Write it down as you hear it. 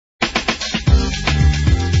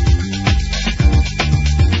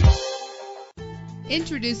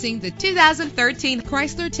Introducing the 2013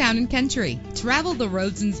 Chrysler Town & Country. Travel the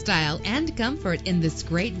roads in style and comfort in this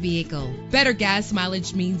great vehicle. Better gas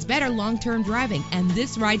mileage means better long-term driving, and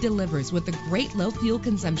this ride delivers with a great low fuel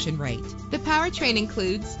consumption rate. The powertrain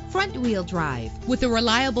includes front-wheel drive with a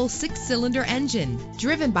reliable 6-cylinder engine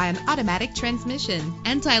driven by an automatic transmission.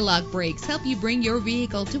 Anti-lock brakes help you bring your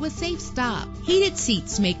vehicle to a safe stop. Heated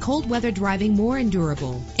seats make cold weather driving more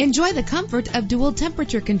endurable. Enjoy the comfort of dual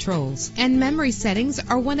temperature controls, and memory settings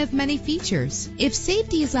are one of many features. If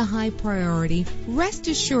safety is a high priority, rest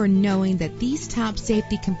assured knowing that these top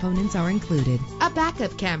safety components are included: a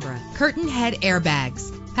backup camera, curtain head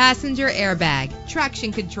airbags, passenger airbag,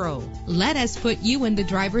 traction control. Let us put you in the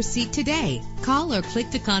driver's seat today. Call or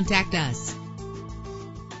click to contact us.